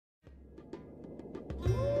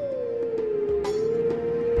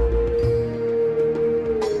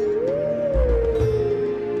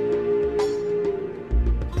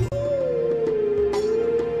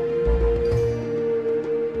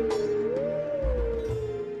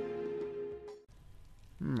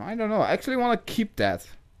I don't know. I actually want to keep that.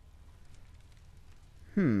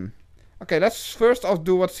 Okay, let's first off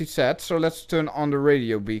do what she said. So let's turn on the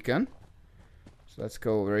radio beacon. So let's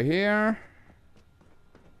go over here.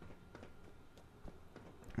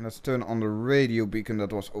 Let's turn on the radio beacon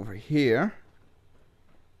that was over here.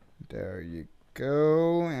 There you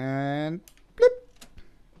go. And bloop.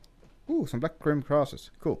 Ooh, some black crim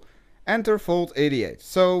crosses. Cool. Enter Vault 88.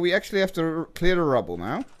 So we actually have to clear the rubble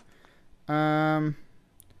now.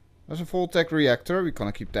 There's a Vault-Tec reactor. We're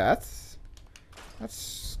gonna keep that.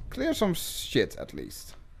 Let's clear some shit at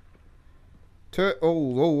least. Oh,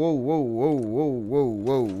 whoa, whoa, whoa, whoa, whoa, whoa,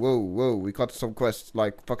 whoa, whoa, whoa. We got some quests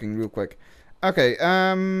like fucking real quick. Okay,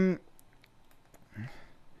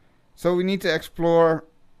 so we need to explore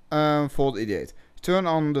Vault 88. Turn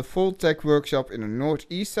on the Vault-Tec Workshop in the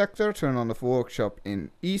northeast sector. Turn on the workshop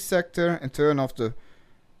in east sector, and turn on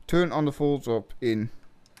the Vault-Shop in.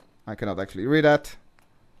 I cannot actually read that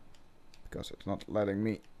because it's not letting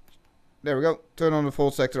me. There we go. Turn on the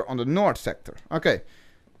Vault sector on the north sector. Okay,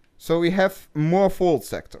 so we have more Vault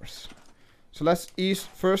sectors. So let's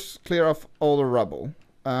first clear off all the rubble.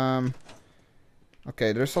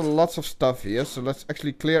 Okay, there's lots of stuff here, so let's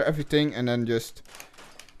actually clear everything and then just.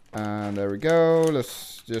 There we go.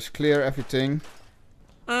 Let's just clear everything.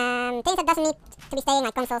 Things that doesn't need to be staying,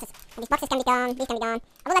 like consoles. These boxes can be gone. These can be gone.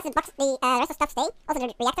 I will let the rest of stuff stay. Also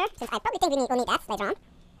the reactor, since I probably think we'll need that later on,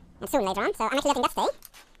 and soon later on. So I'm actually letting that stay.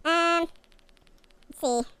 Let's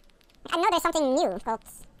see. I know there's something new called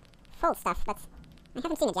Vault stuff, but I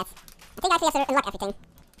haven't seen it yet. I think I actually have to unlock everything.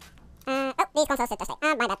 Oh, these consoles should stay.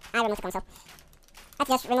 My bad. I removed the console. Let's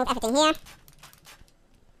just remove everything here.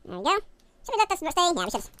 There we go. Should we let this stay? Yeah, we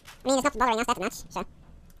should. I mean, it's not bothering us that much, so.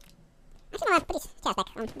 Actually, no, put these chairs back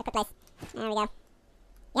on the good place. There we go.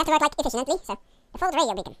 You have to work, like, efficiently, so. The Vault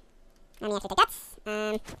radio beacon. Let me actually take that.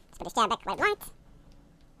 Let's put this chair back where it belonged.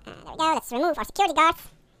 There we go. Let's remove our security guard.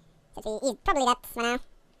 Since we use probably that for now.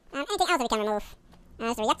 Anything else that we can remove?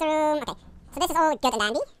 There's the reactor room. Okay. So this is all good and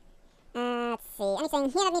dandy. Let's see. Anything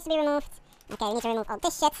here that needs to be removed? Okay, we need to remove all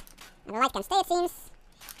this shit. And the light can stay, it seems.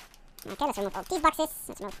 Okay, let's remove all these boxes.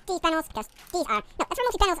 Let's remove these panels, because these are. No, let's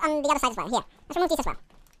remove these panels on the other side as well. Here. Let's remove these as well.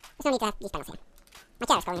 There's no need to have these panels here. My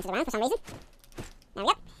chair is going into the ground for some reason. There we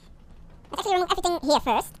go. Let's actually remove everything here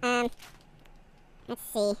first. Let's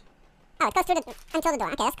see. Oh, it goes through until the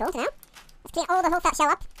door. Okay, that's cool to know. Let's clear all the whole shell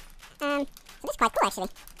up. So this is quite cool, actually.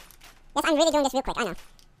 Yes, I'm really doing this real quick, I know.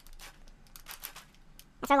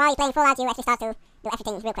 After a while, you're playing Fallout, you actually start to do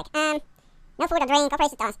everything real quick. No food or drink,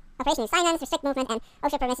 operation silence, restrict movement, and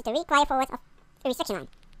OSHA permits to require forward of the restriction line.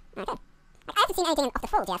 Okay. Like, I haven't seen anything off the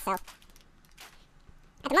Vault yet, so. At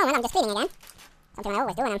the moment, I'm just cleaning again. Something I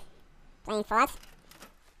always do when I'm playing Fallout.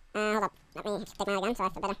 Hold up. Let me take my gun so I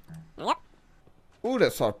feel better. There we go. Ooh,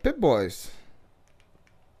 that's our Pip-Boys.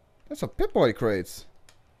 That's our Pip-Boy crates.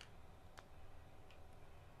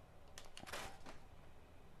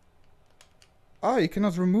 Ah, you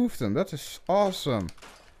cannot remove them. That is awesome.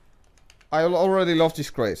 I already love these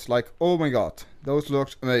crates. Like, oh my god. Those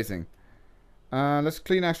look amazing. Let's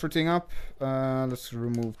clean everything up. Let's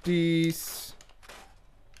remove these.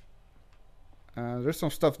 There's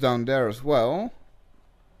some stuff down there as well.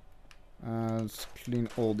 Let's clean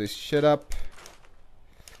all this shit up.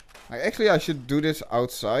 Actually, I should do this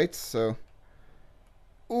outside, so.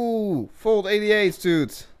 Ooh, Vault 88,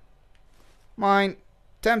 dude. Mine.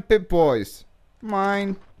 10 Pip-Boys.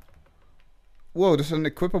 Mine. Whoa, there's an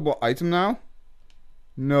equipable item now?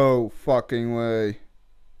 No fucking way.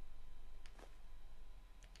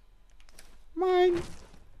 Mine.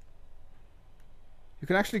 You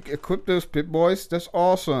can actually equip those Pip-Boys? That's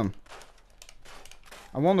awesome.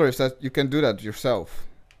 I wonder if that you can do that yourself.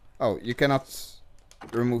 Oh, you cannot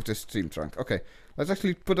remove the stream trunk. Okay, let's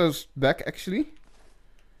actually put those back, actually.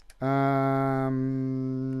 Where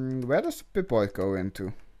does the Pip-Boy go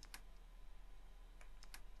into?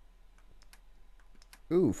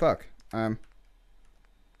 Ooh, fuck. Where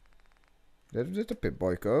did the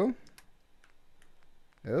Pip-Boy go?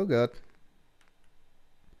 Oh god.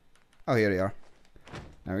 Oh, here they are.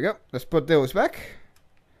 There we go. Let's put those back.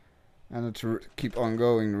 And let's keep on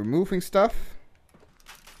going, removing stuff.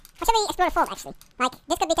 Or should we explore the Vault, actually? Like,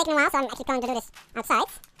 this could be taking a while, so I'm actually going to do this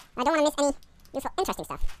outside. I don't want to miss any useful, interesting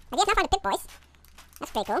stuff. Like, we have now found the Pip-Boys.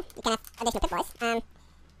 That's pretty cool. You can have additional Pip-Boys. You know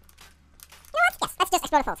what? Yes, let's just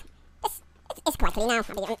explore the Vault. It's quite clean now.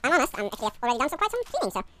 I'm honest, I'm actually already done quite some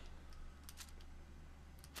cleaning, so.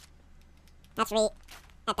 Let's add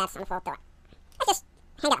that on the Vault door. Let's just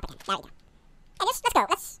hang that up again. There we go. Okay, let's go.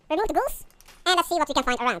 Let's remove the ghouls. And let's see what we can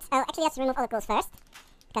find around. Oh, actually, let's remove all the ghouls first.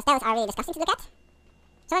 Because those are really disgusting to look at.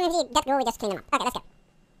 So when we see that ghoul, we just clean them up. Okay, let's go.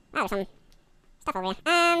 Oh, there's some stuff over here.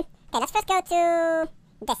 Okay, let's first go to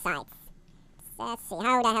this side. Let's see,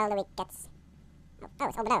 how the hell do we get... Oh,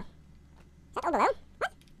 it's all below. Is that all below?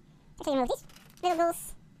 What? Let's remove these little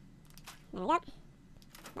balls. There we go. What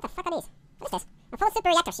the fuck are these? What is this? A full super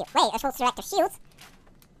reactor shield. Wait, a full reactor shield?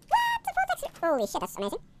 What? A full shield? Holy shit, that's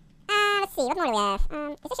amazing. Let's see, what more do we have?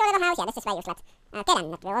 Is this your little house? Yeah, this is where you slept. Okay then, we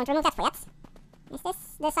won't remove that for yet. Is this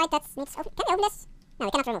the side that needs open? Can we open this? No,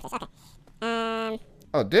 we cannot remove this, okay.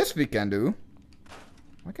 Oh, this we can do.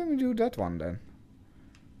 Why can't we do that one then?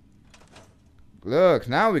 Look,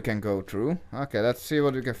 now we can go through. Okay, let's see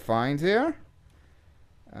what we can find here.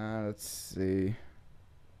 Let's see.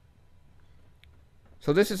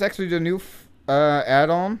 So this is actually the new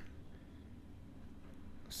add-on.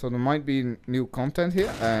 So there might be new content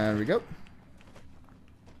here. There we go.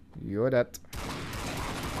 You're that.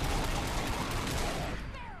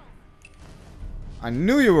 I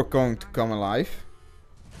knew you were going to come alive.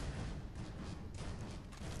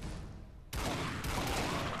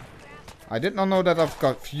 I did not know that I've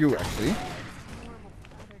got few actually.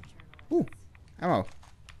 Ooh, ammo.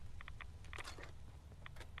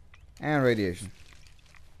 And radiation.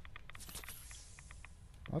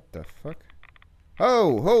 What the fuck?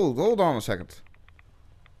 Oh, hold on a second.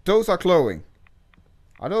 Those are glowing.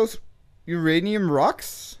 Are those uranium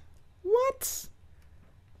rocks? What?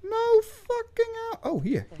 No fucking hell. Oh,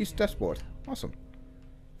 here. He's dashboard. Awesome.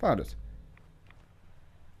 Found it.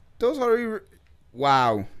 Those are...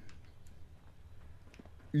 Wow.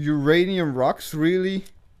 Uranium rocks, really?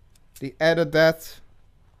 They added that?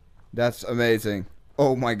 That's amazing.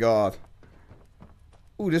 Oh my god.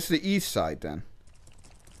 Ooh, this is the east side then.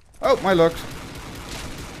 Oh, my luck.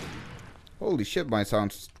 Holy shit, my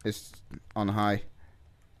sound is on high.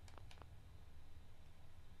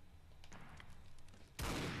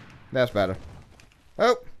 That's better.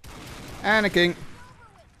 Oh, and a king.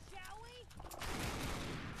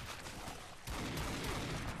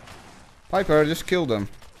 Piper, just kill them.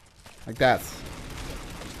 Like that.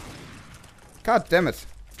 God damn it.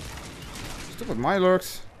 Stupid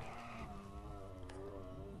Mylurks.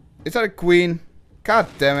 Is that a queen? God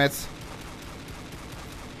damn it.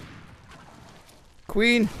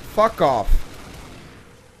 Queen, fuck off.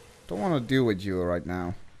 Don't want to deal with you right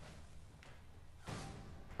now.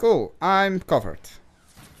 Cool, I'm covered.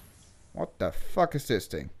 What the fuck is this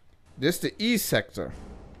thing? This is the east sector.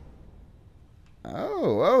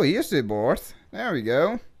 Oh, here's the board. There we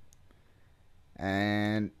go.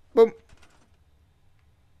 And boom.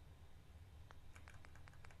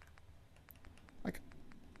 Like,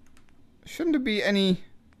 shouldn't there be any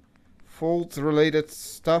Vault related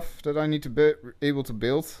stuff that I need to be able to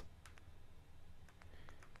build?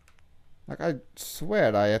 Like, I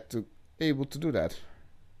swear I had to be able to do that.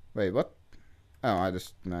 Wait, what? Oh, I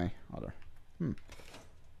just... No, other.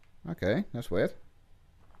 Okay, that's weird.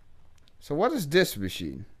 So what is this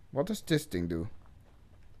machine? What does this thing do?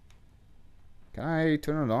 Can I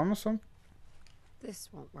turn it on or something? This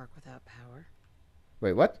won't work without power.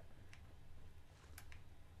 Wait, what?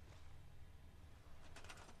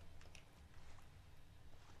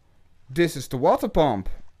 This is the water pump.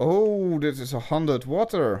 Oh, this is 100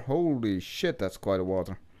 water. Holy shit, that's quite a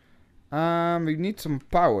water. We need some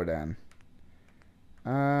power then.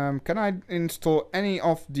 Can I install any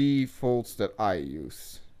of the vaults that I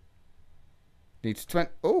use? Needs 20.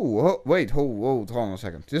 Oh, wait, hold on a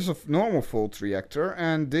second. This is a normal Vault reactor,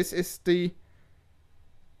 and this is the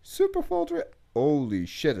super Vault reactor. Holy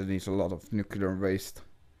shit, it needs a lot of nuclear waste.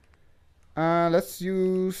 Let's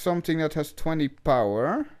use something that has 20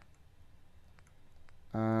 power.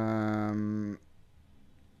 I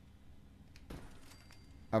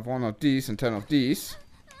have 1 of these and 10 of these.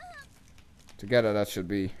 Together that should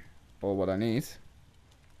be all what I need.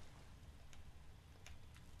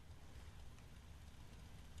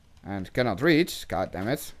 And cannot reach. God damn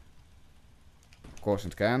it. Of course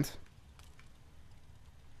it can't.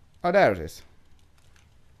 Oh, there it is.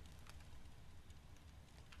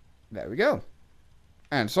 There we go.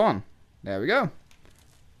 And so on. There we go.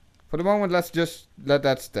 For the moment, let's just let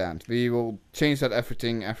that stand. We will change that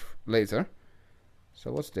everything later.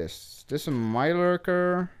 So what's this? This is a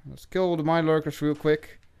Mylurker. Let's kill the Mylurkers real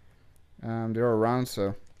quick. They're around,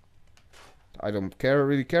 so I don't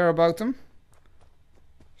really care about them.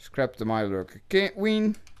 Scrap the Mylurker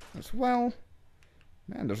queen as well.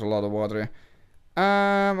 Man, there's a lot of water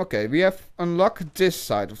here. Okay, we have unlocked this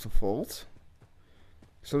side of the vault.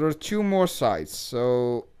 So there are 2 more sides.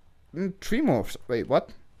 So 3 more. Wait, what?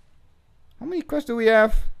 How many quests do we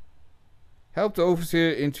have? Help the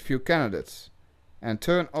overseer interview candidates. And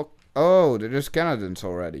turn... Oh, there's candidates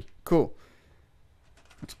already. Cool.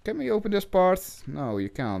 Can we open this part? No, you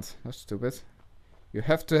can't. That's stupid. You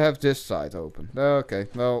have to have this side open. Okay,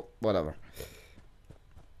 well, whatever.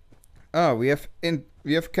 Oh, we have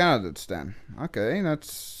candidates then. Okay,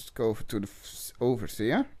 let's go over to the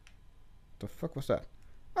overseer. What the fuck was that?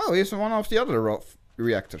 Oh, here's one of the other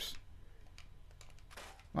reactors.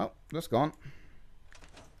 Well, that's gone.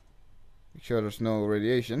 Make sure there's no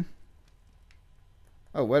radiation.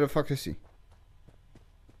 Oh, where the fuck is he?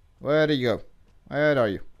 Where did you go? Where are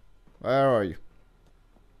you? Where are you?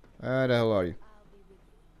 Where the hell are you? I'll be with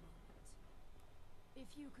you in a moment.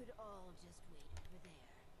 If you could all just wait over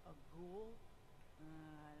there. A ghoul?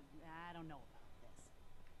 I don't know about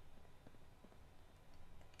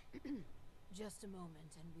this. Just a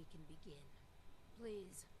moment and we can begin.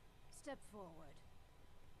 Please, step forward.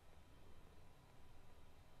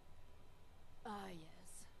 Ah,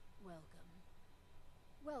 yes. Welcome.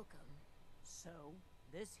 Welcome. So,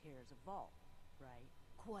 this here's a vault, right?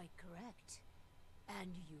 Quite correct.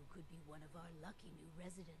 And you could be one of our lucky new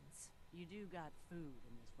residents. You do got food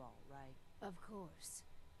in this vault, right? Of course.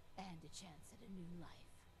 And a chance at a new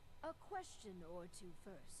life. A question or two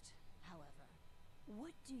first, however.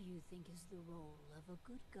 What do you think is the role of a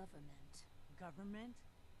good government? Government?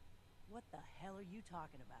 What the hell are you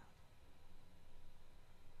talking about?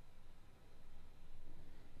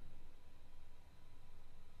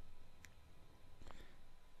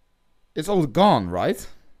 It's all gone, right?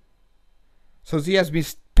 So he has been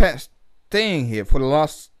staying here for the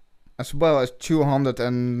last, as well as 200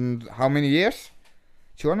 and how many years?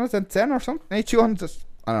 210 or something? No, 200.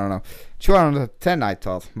 I don't know. 210, I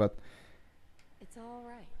thought, but It's all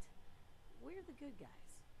right. We're the good guys.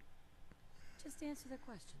 Just answer the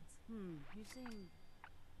questions. You seem...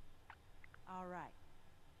 all right.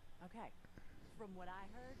 Okay. From what I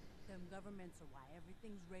heard, them governments are why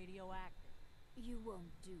everything's radioactive. You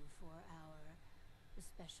won't do for our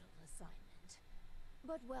special assignment.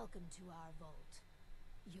 But welcome to our vault.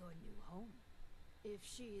 Your new home. If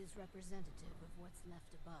she is representative of what's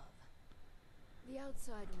left above, the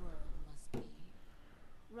outside world must be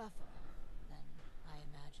rougher than I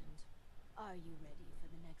imagined. Are you ready for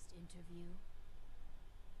the next interview?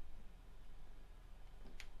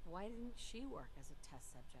 Why didn't she work as a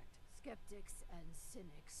test subject? Skeptics and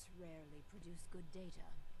cynics rarely produce good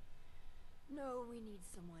data. No, we need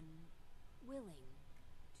someone willing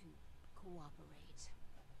to cooperate.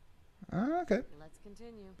 okay. Let's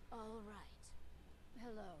continue. All right.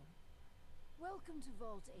 Hello. Welcome to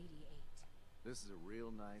Vault 88. This is a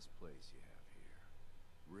real nice place you have here.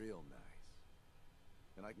 Real nice.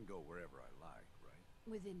 And I can go wherever I like, right?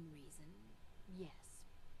 Within reason, yes.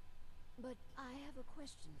 But I have a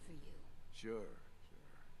question for you. Sure.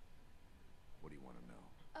 What do you want to know?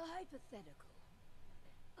 A hypothetical.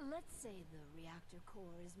 Let's say the reactor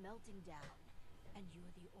core is melting down, and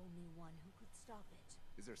you're the only one who could stop it.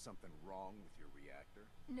 Is there something wrong with your reactor?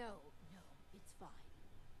 No, it's fine.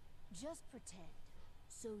 Just pretend,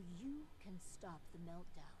 so you can stop the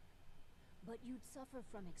meltdown. But you'd suffer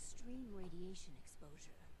from extreme radiation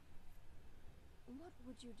exposure. What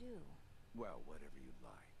would you do? Well, whatever you'd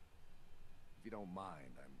like. If you don't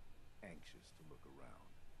mind, I'm anxious to look around.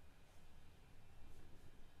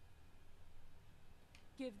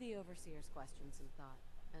 Give the Overseer's question some thought,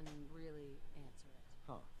 and really answer it.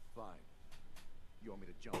 Huh, fine. You want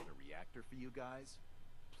me to jump in a reactor for you guys?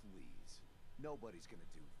 Please. Nobody's gonna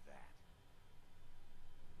do that.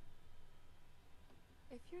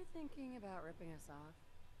 If you're thinking about ripping us off,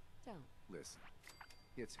 don't. Listen,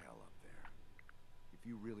 it's hell up there. If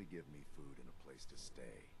you really give me food and a place to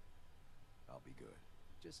stay, I'll be good.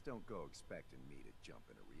 Just don't go expecting me to jump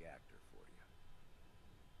in a reactor for you.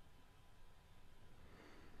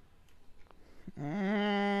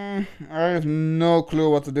 I have no clue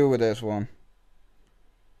what to do with this one.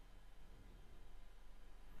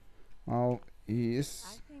 Oh, he is.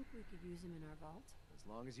 I think we could use him in our vault. As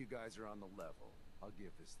long as you guys are on the level, I'll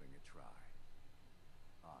give this thing a try.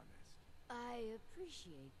 Honest. I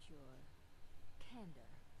appreciate your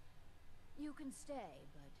candor. You can stay,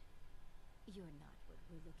 but you're not what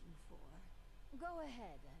we're looking for. Go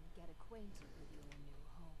ahead and get acquainted with your new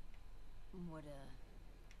home. What a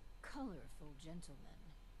colorful gentleman.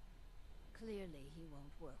 Clearly he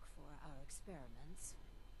won't work for our experiments.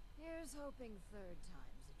 Here's hoping third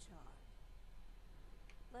time's a charm.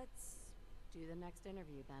 Let's do the next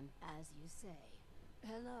interview then. As you say.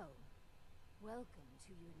 Hello. Welcome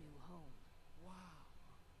to your new home. Wow.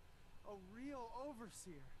 A real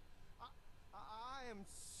overseer. I am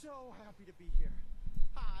so happy to be here.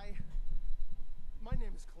 Hi. My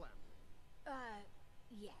name is Clem.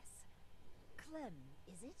 Yes. Clem,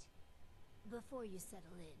 is it? Before you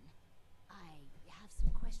settle in, I have some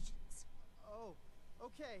questions. Oh,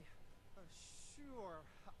 okay. Sure.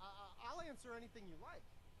 I'll answer anything you like.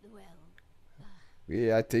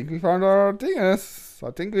 Well, I think we found our dingus.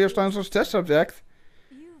 I think we have time for test subject.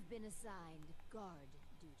 you've been assigned guard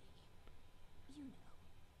duty. You know,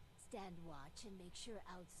 stand watch and make sure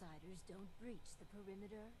outsiders don't breach the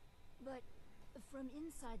perimeter. But from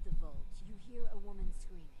inside the vault, you hear a woman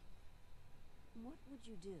screaming. What would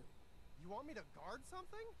you do? You want me to guard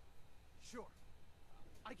something? Sure.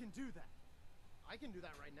 I can do that. I can do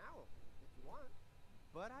that right now, if you want.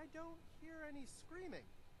 But I don't hear any screaming,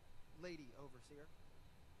 Lady Overseer.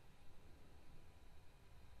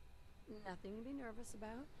 Nothing to be nervous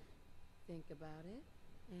about. Think about it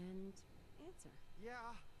and answer.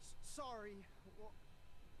 Yeah, sorry. Well,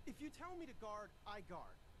 if you tell me to guard, I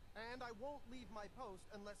guard. And I won't leave my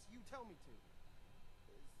post unless you tell me to.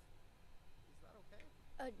 Is that okay?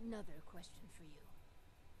 Another question for you.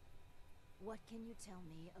 What can you tell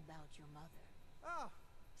me about your mother? Ah,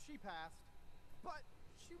 she passed. But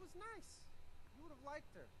she was nice. You would have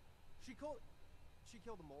liked her. She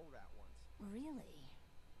killed a mole rat once. Really?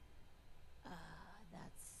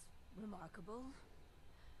 That's remarkable.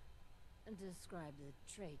 Describe the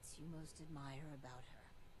traits you most admire about her.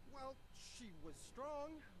 Well, she was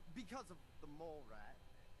strong because of the mole rat,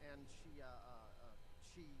 and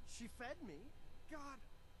she fed me. God,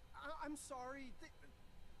 I'm sorry.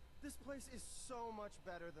 This place is so much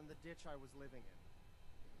better than the ditch I was living in.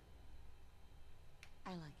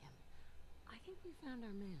 I like him. I think we found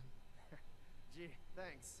our man. Gee,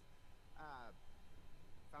 thanks.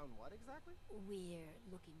 Found what exactly? We're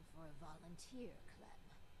looking for a volunteer, Clem.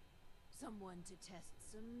 Someone to test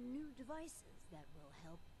some new devices that will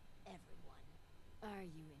help everyone. Are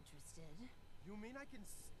you interested? You mean I can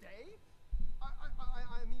stay?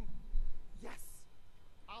 I mean, yes.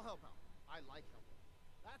 I'll help out. I like helping.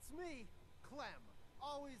 That's me, Clem.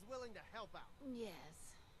 Always willing to help out.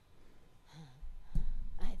 Yes.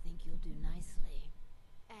 I think you'll do nicely.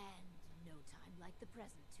 And no time like the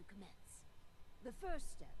present to commence. The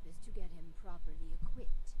first step is to get him properly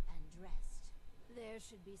equipped and dressed. There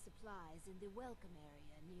should be supplies in the welcome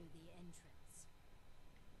area near the entrance.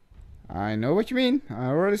 I know what you mean. I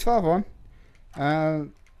already saw one.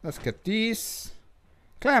 Let's get these.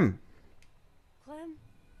 Clem! Clem,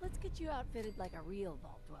 let's get you outfitted like a real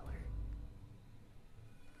vault dweller.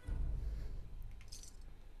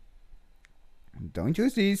 Don't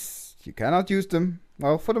use these. You cannot use them.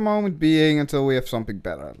 Well, for the moment being, until we have something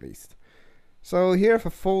better at least. So here have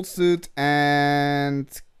a full suit and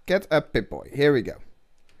get a Pip-Boy. Here we go.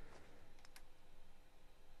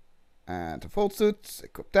 And a full suit,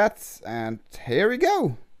 equip that, and here we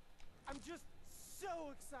go. I'm just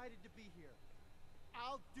so excited to be here.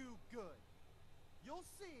 I'll do good. You'll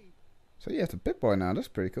see. So you have the Pip-Boy now, that's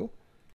pretty cool.